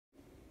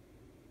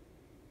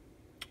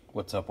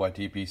What's up,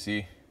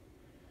 YTPC?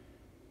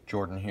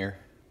 Jordan here.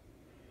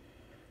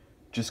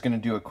 Just gonna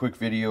do a quick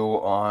video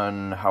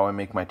on how I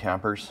make my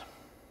tampers.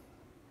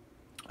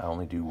 I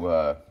only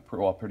do,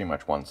 pretty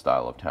much one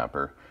style of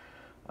tamper.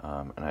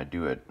 And I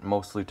do it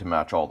mostly to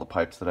match all the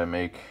pipes that I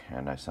make,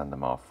 and I send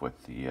them off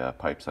with the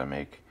pipes I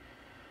make.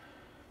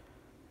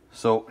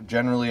 So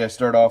generally I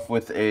start off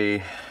with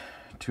a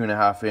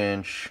 2.5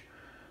 inch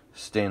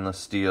stainless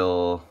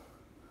steel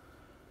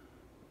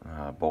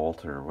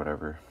bolt or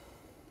whatever,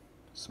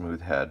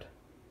 smooth head.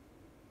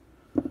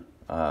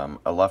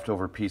 A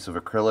leftover piece of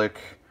acrylic.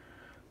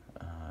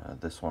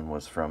 This one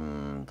was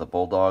from the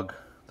Bulldog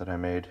that I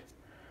made,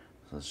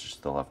 so it's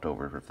just the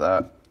leftover of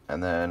that.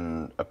 And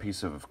then a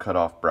piece of cut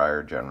off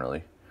briar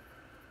generally.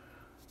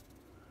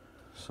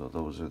 So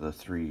those are the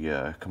three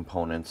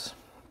components.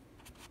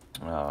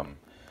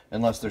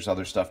 Unless there's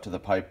other stuff to the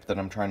pipe that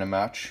I'm trying to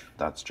match,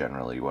 that's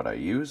generally what I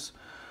use.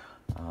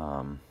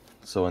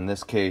 So in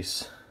this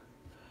case,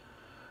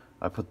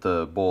 I put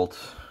the bolt,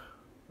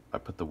 I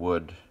put the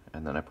wood,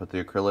 and then I put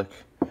the acrylic.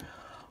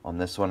 On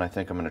this one, I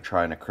think I'm going to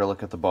try an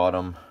acrylic at the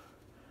bottom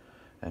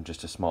and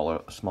just a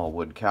small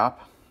wood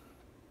cap.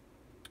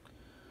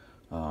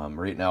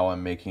 Right now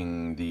I'm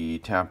making the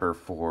tamper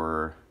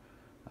for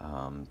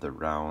the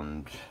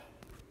round,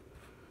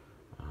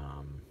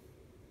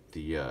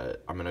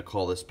 I'm going to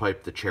call this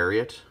pipe the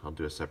Chariot. I'll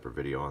do a separate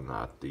video on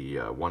that. The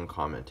one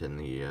comment in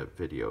the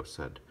video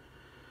said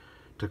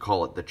to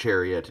call it the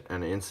Chariot,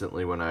 and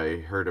instantly when I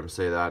heard him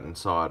say that and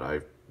saw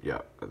it,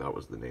 yeah, that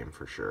was the name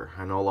for sure.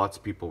 I know lots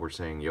of people were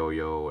saying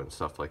yo-yo and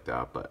stuff like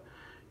that, but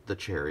the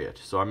Chariot.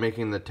 So I'm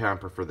making the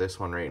tamper for this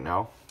one right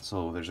now.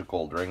 So there's a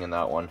gold ring in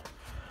that one.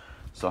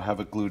 So I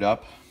have it glued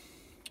up.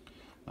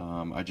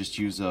 I just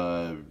use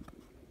a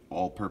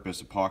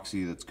all-purpose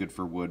epoxy that's good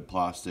for wood,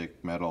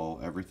 plastic, metal,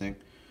 everything.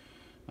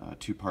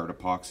 2-part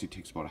epoxy,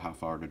 takes about a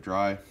half hour to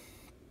dry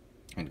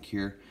and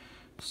cure.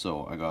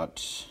 So I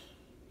got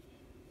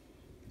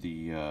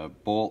the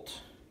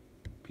bolt,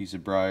 piece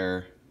of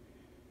briar,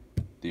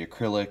 the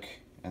acrylic,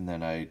 and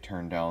then I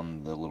turn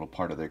down the little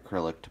part of the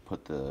acrylic to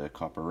put the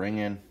copper ring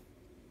in,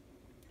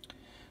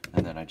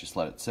 and then I just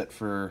let it sit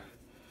for,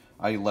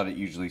 I let it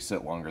usually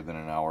sit longer than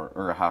an hour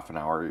or a half an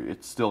hour.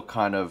 It's still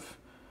kind of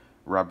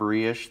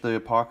rubbery-ish, the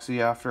epoxy,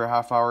 after a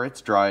half hour.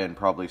 It's dry and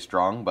probably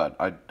strong, but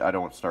I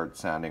don't start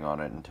sanding on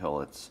it until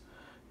it's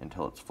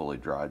fully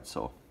dried.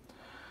 So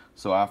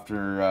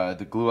after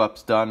the glue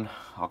up's done,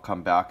 I'll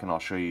come back and I'll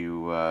show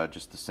you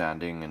just the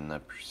sanding and the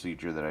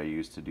procedure that I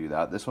use to do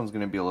that. This one's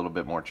going to be a little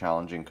bit more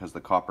challenging because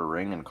the copper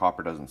ring, and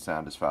copper doesn't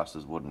sand as fast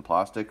as wood and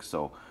plastic,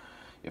 so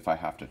if I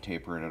have to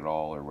taper it at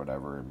all or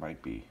whatever, it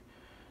might be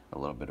a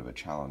little bit of a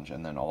challenge.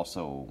 And then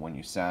also, when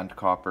you sand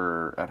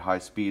copper at high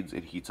speeds,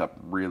 it heats up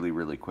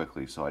really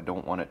quickly, so I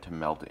don't want it to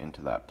melt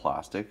into that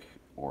plastic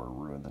or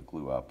ruin the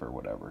glue up or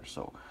whatever,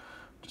 so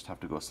just have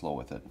to go slow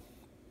with it.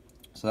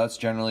 So that's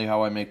generally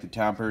how I make the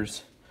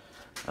tampers,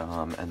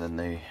 and then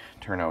they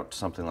turn out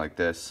something like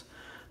this,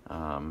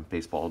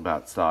 baseball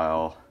bat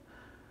style.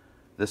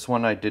 This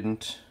one I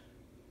didn't,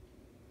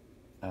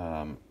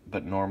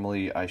 but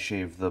normally I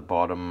shave the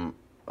bottom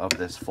of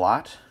this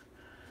flat.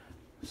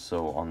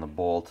 So on the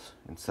bolt,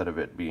 instead of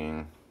it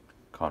being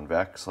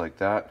convex like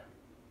that,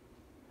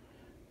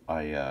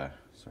 sorry,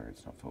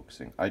 it's not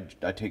focusing. I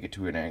take it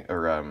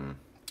to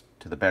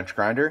to the bench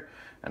grinder,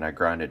 and I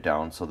grind it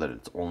down so that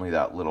it's only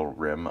that little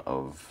rim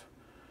of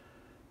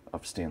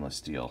stainless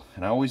steel.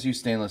 And I always use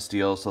stainless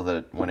steel so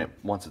that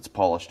once it's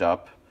polished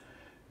up,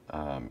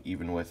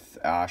 even with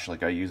ash,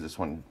 like I use this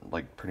one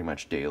like pretty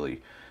much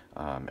daily,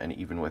 and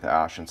even with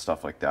ash and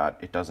stuff like that,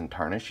 it doesn't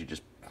tarnish. You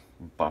just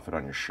buff it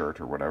on your shirt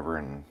or whatever,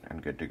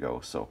 and good to go.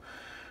 So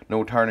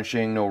no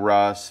tarnishing, no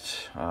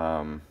rust.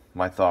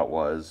 My thought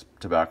was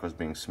tobacco's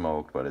being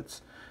smoked, but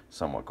it's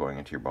somewhat going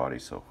into your body,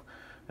 so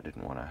I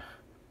didn't want to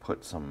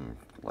put some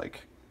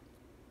like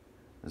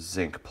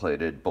zinc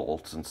plated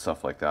bolts and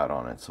stuff like that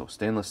on it. So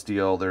stainless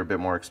steel, they're a bit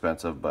more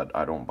expensive, but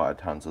I don't buy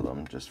tons of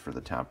them just for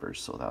the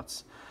tampers. So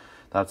that's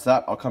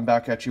that. I'll come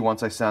back at you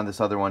once I sand this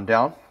other one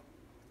down,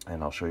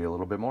 and I'll show you a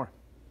little bit more.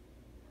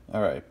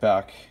 All right,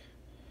 back.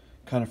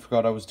 Kind of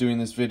forgot I was doing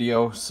this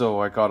video, so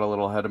I got a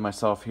little ahead of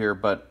myself here,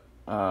 but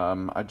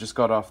I just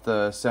got off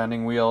the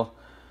sanding wheel.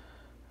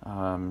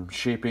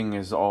 Shaping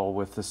is all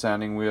with the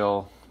sanding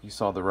wheel. You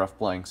saw the rough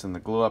blanks and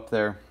the glue up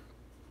there.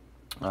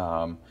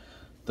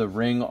 The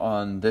ring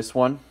on this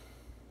one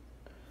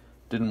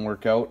didn't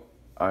work out.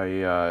 I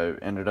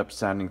ended up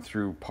sanding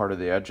through part of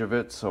the edge of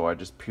it, so I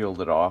just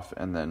peeled it off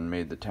and then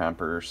made the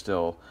tamper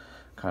still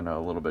kind of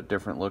a little bit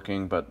different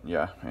looking. But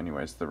yeah,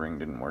 anyways, the ring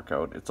didn't work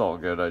out. It's all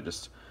good. I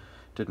just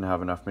didn't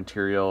have enough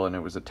material, and it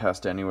was a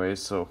test anyways,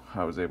 so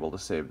I was able to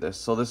save this.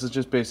 So this is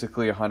just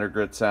basically 100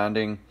 grit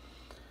sanding,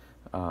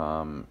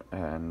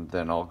 and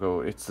then I'll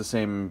go, it's the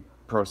same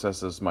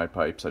process as my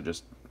pipes. I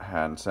just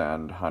hand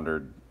sand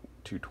 100,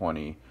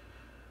 220,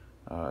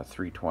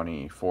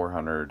 320,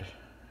 400,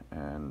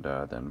 and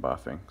then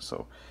buffing.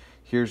 So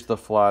here's the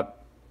flat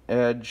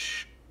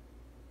edge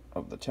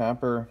of the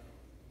tamper.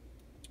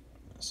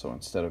 So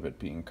instead of it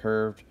being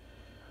curved,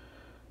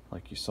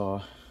 like you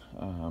saw.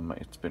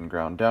 It's been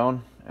ground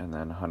down and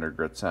then 100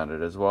 grit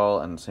sanded as well,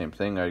 and same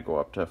thing, I go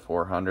up to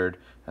 400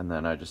 and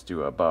then I just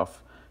do a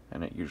buff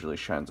and it usually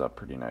shines up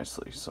pretty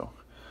nicely. So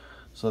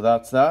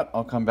that's that.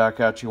 I'll come back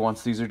at you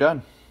once these are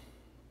done.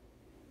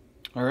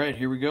 All right,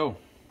 here we go.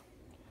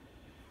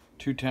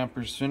 2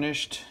 tampers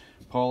finished,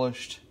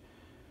 polished,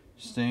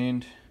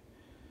 stained.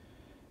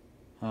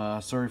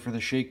 Sorry for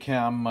the shake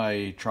cam.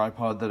 My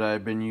tripod that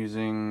I've been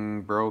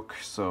using broke,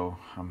 so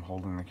I'm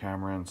holding the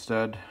camera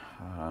instead.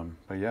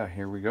 But yeah,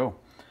 here we go.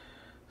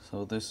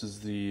 So this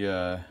is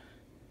the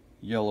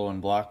yellow and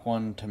black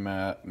one to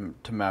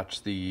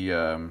match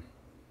the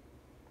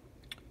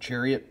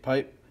chariot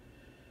pipe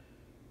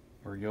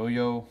or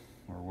yo-yo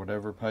or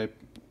whatever pipe.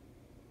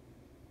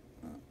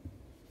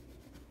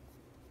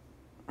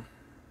 You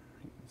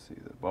can see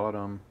the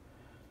bottom.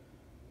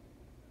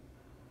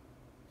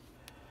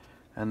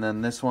 And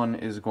then this one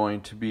is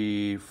going to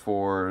be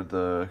for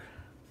the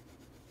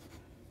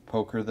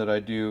poker that I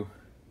do,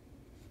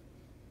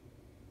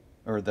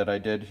 or that I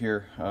did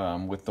here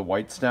with the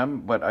white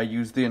stem, but I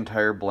used the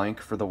entire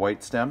blank for the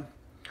white stem.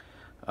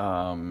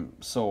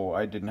 So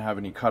I didn't have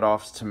any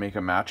cutoffs to make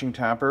a matching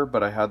tamper,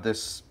 but I had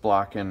this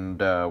black and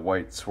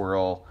white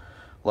swirl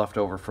left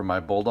over from my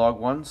bulldog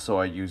one, so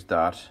I used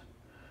that.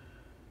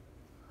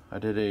 I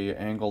did a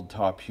angled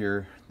top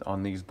here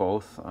on these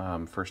both.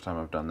 First time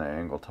I've done the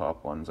angled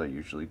top ones. I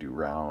usually do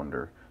round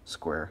or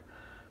square,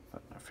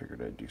 but I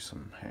figured I'd do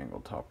some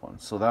angled top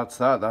ones. So that's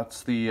that.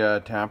 That's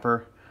the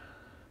tamper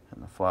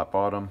and the flat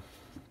bottom.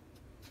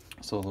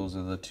 So those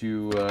are the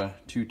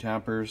two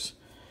tampers.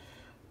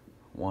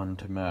 One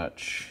to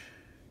match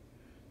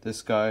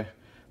this guy.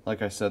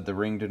 Like I said, the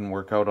ring didn't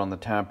work out on the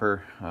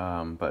tamper,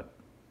 but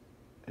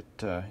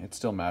it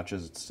still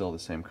matches. It's still the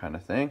same kind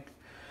of thing.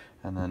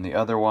 And then the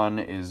other one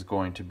is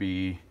going to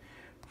be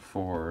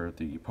for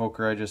the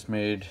poker I just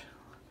made.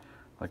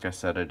 Like I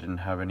said, I didn't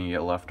have any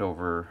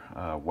leftover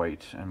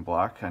white and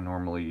black. I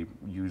normally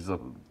use a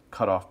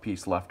cutoff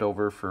piece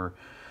leftover for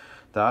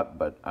that,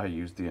 but I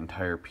used the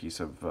entire piece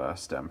of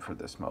stem for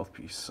this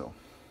mouthpiece.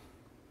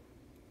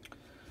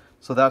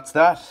 So that's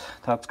that.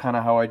 That's kind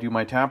of how I do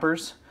my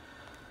tampers.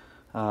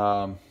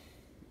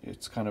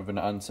 It's kind of an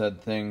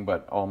unsaid thing,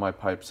 but all my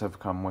pipes have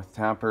come with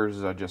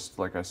tampers. I just,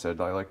 like I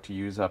said, I like to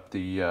use up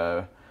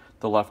the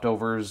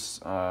leftovers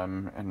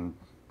and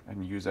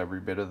use every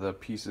bit of the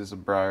pieces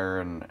of briar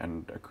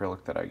and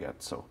acrylic that I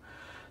get. So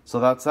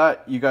that's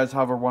that. You guys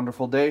have a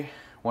wonderful day,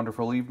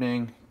 wonderful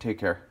evening. Take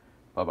care.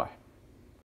 Bye-bye.